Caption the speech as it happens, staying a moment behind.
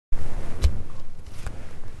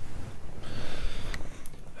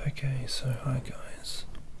Okay, so hi guys.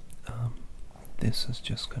 This is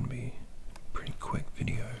just going to be a pretty quick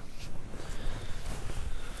video.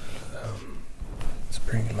 It's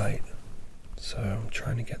pretty late, so I'm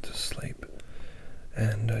trying to get to sleep,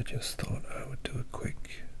 and I just thought I would do a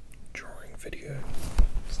quick drawing video.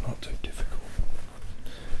 It's not too difficult.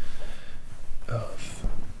 Of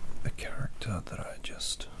a character that I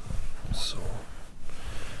just saw.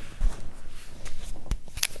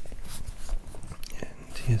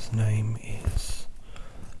 And his name is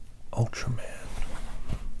Ultraman.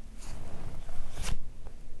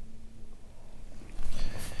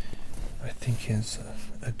 I think he's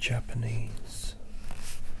a Japanese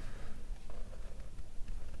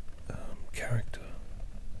character.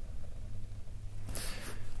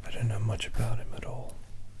 I don't know much about him at all.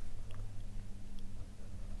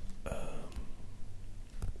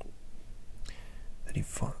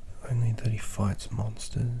 Only that he fights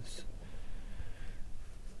monsters.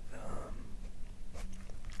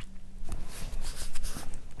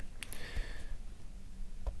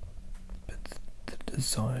 But the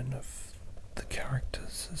design of the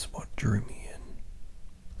characters is what drew me in.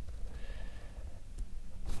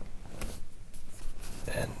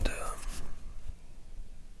 And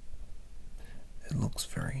it looks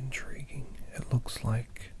very intriguing. It looks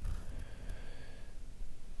like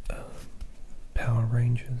Power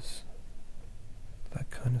Rangers, that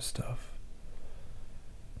kind of stuff.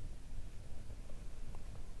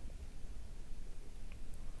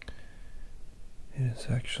 It is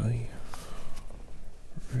actually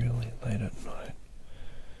really late at night.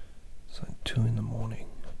 It's like 2 in the morning,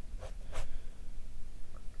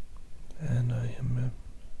 and I am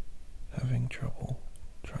having trouble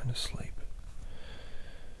trying to sleep.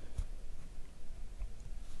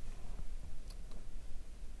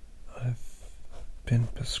 I've been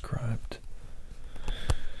prescribed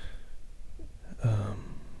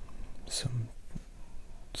some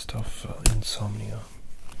stuff for insomnia,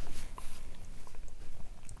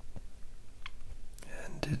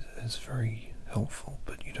 and it is very helpful,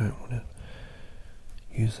 but you don't want to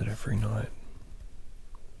use it every night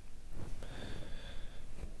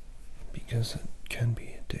because it can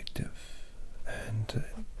be addictive, and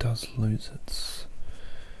it does lose its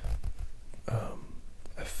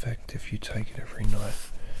effect if you take it every night.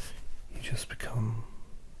 You just become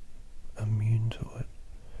immune to it.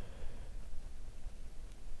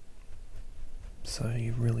 So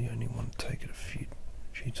you really only want to take it a few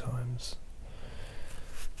times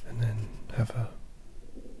and then have a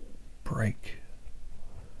break.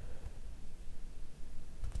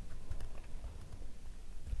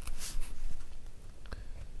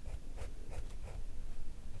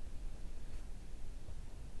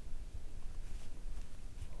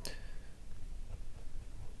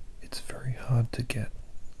 It's very hard to get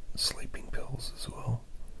sleeping pills as well,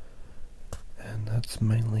 and that's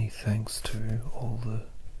mainly thanks to all the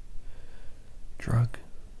drug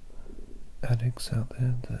addicts out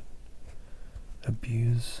there that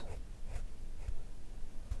abuse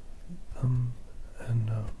them and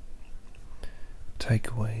take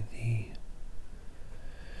away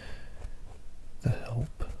the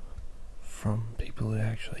help from people who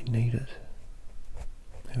actually need it,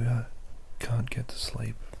 who can't get to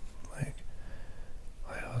sleep. Like,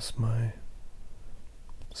 I asked my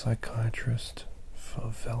psychiatrist for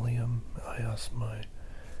Valium, I asked my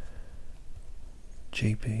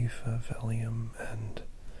GP for Valium, and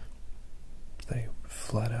they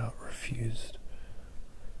flat out refused.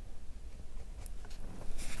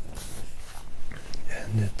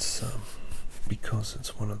 And it's because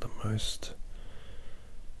it's one of the most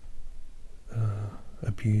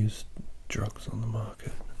abused drugs on the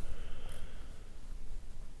market.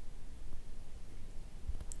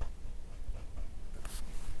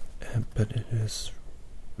 But it is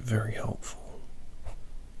very helpful.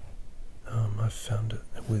 I've found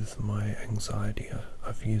it with my anxiety.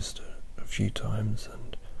 I've used it a few times,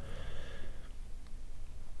 and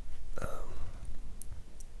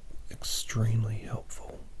extremely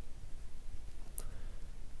helpful.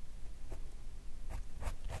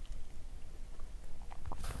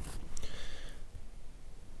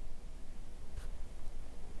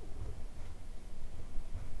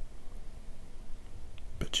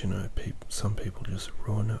 But you know, some people just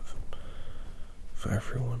ruin it for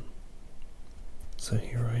everyone. So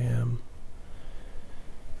here I am,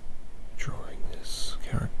 drawing this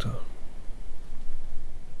character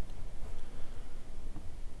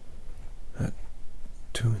at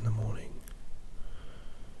 2 in the morning.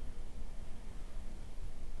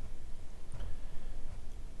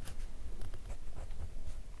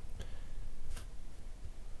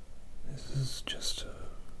 This is just a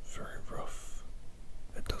very rough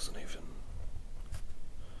it doesn't even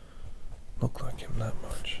look like him that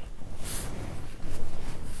much.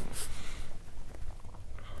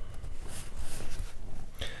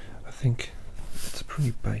 I think it's a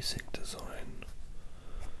pretty basic design,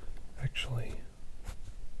 actually.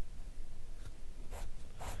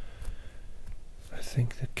 I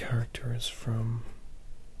think the character is from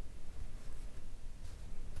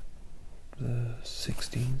the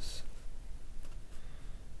 60s.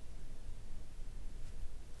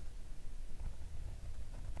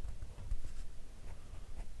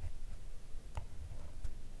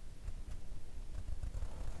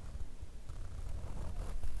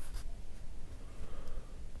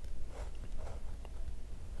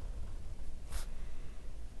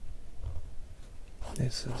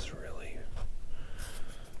 This is really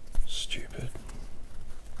stupid,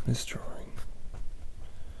 this drawing.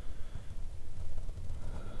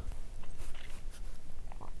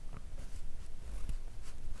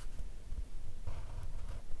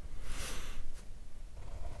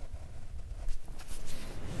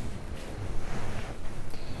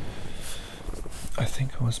 I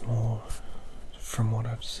think I was more, from what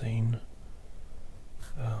I've seen,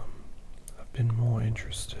 I've been more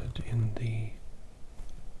interested in the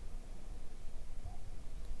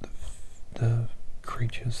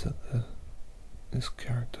creatures that this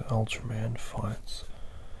character Ultraman fights.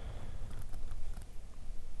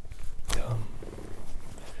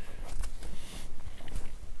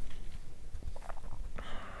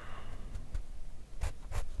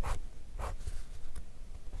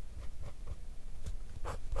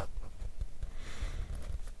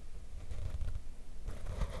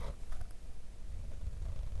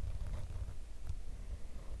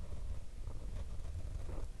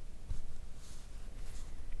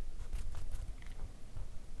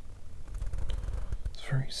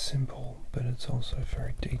 Very simple, but it's also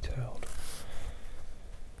very detailed,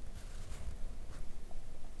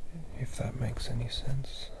 if that makes any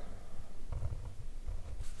sense.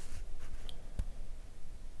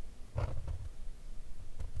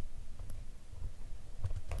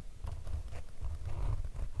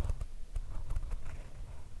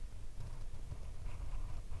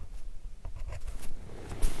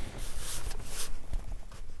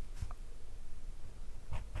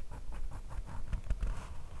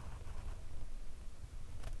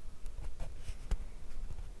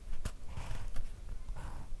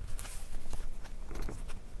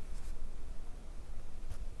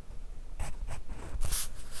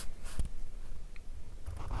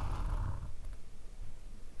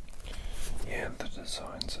 The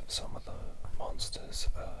designs of some of the monsters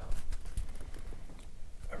are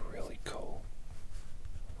really cool,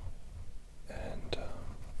 and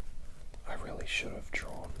I really should have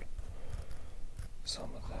drawn some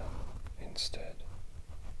of them instead.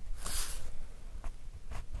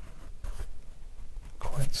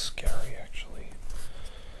 Quite scary, actually.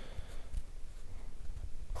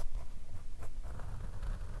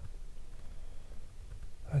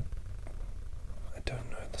 I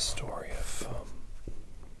don't know the story of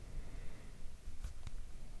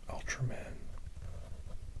Ultraman,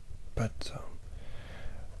 but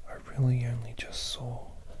I really only just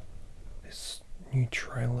saw this new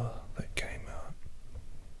trailer that came out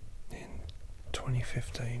in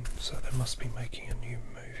 2015, so they must be making a new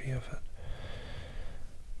movie of it.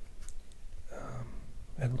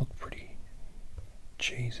 It looked pretty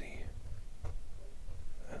cheesy,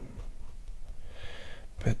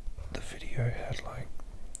 but the video had like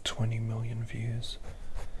 20 million views.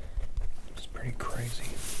 It's pretty crazy.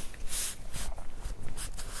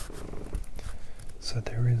 So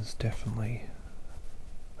there is definitely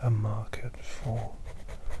a market for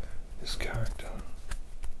this character.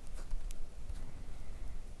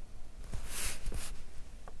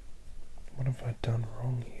 What have I done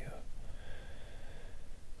wrong here?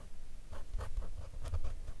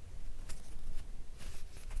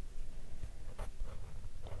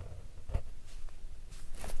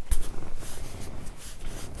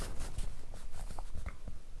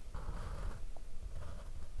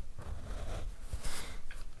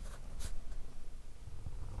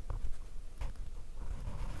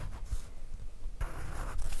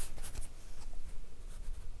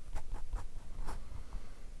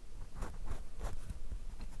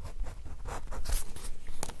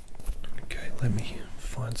 Let me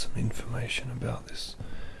find some information about this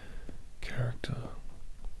character,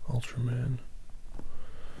 Ultraman.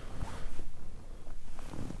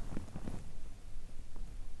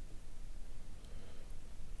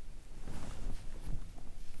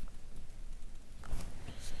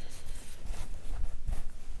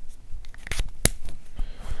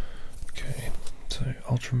 Okay, so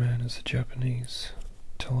Ultraman is a Japanese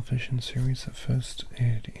television series that first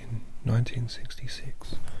aired in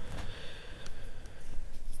 1966.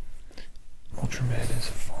 Ultraman is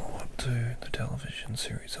a follow-up to the television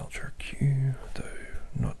series Ultra Q, though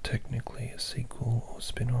not technically a sequel or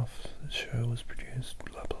spin-off. The show was produced,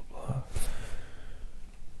 blah blah blah.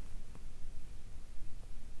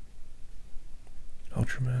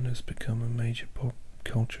 Ultraman has become a major pop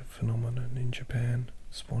culture phenomenon in Japan,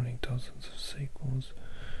 spawning dozens of sequels.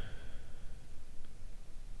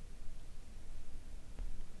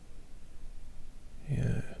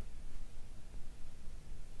 Yeah.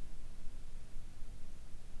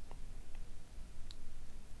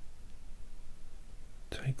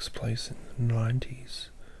 Takes place in the 90s.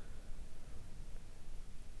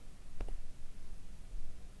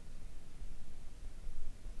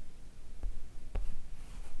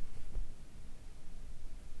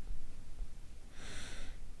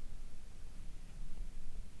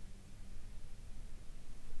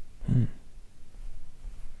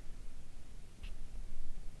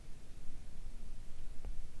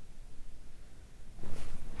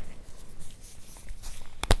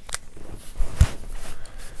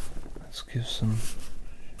 Let's give some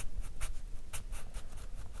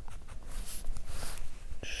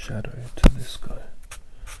shadow to this guy.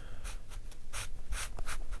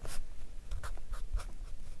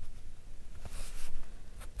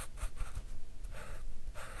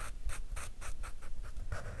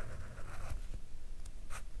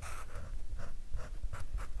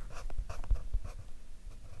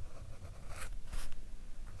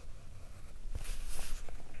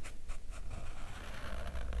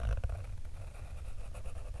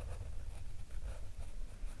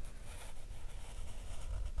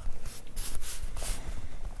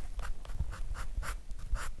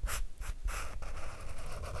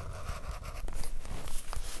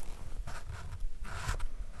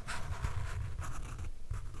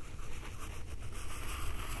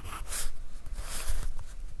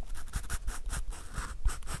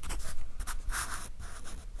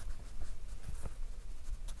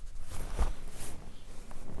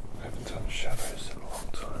 Shadows in a long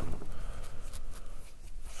time.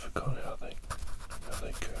 Forgot how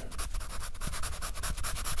they go.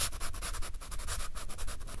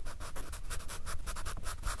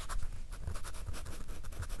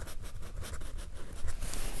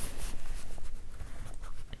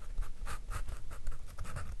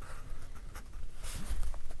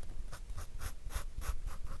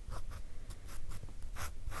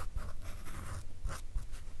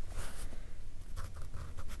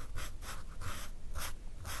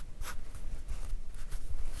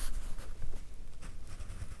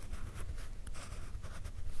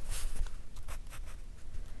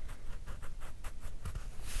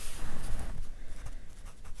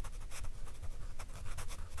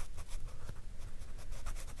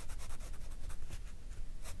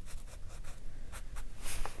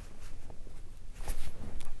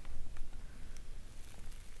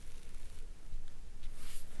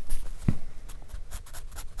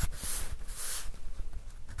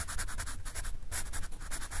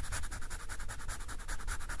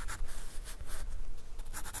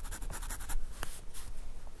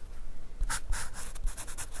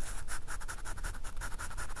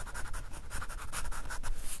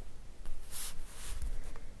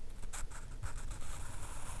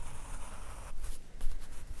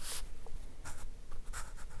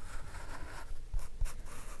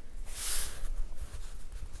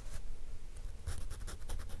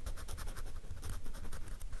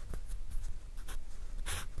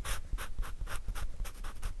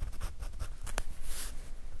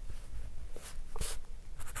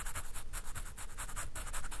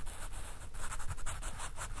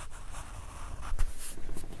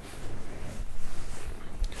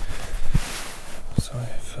 So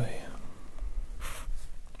if I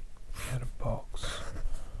get a box,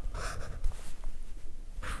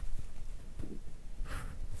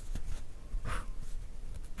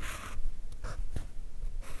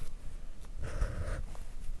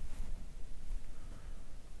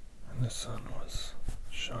 and the sun was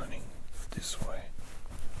shining this way,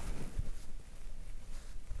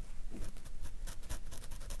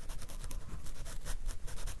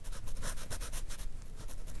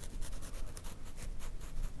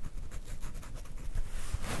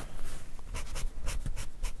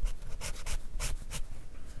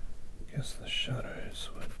 the shadows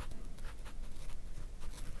would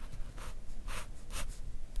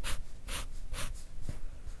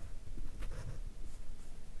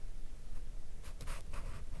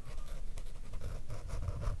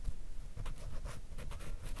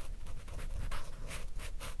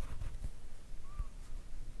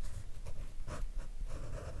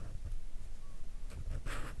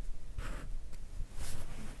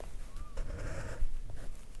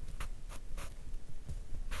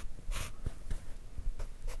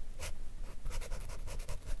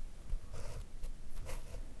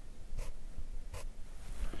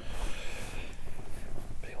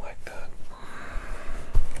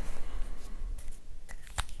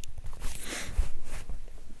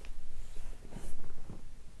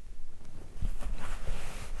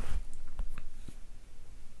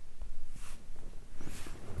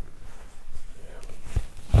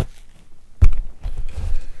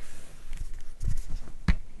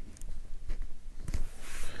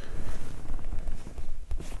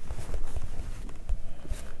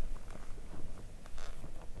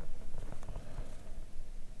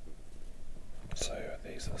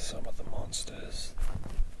These are some of the monsters.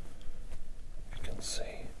 You can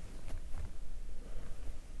see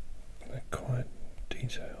they're quite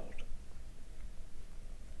detailed.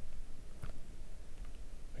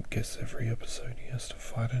 I guess every episode he has to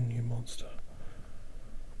fight a new monster.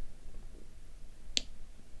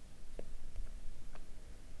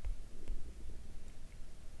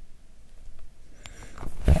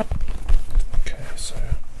 Okay, so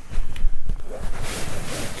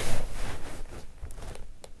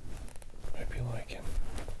hope you like him.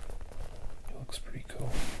 He looks pretty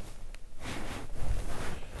cool.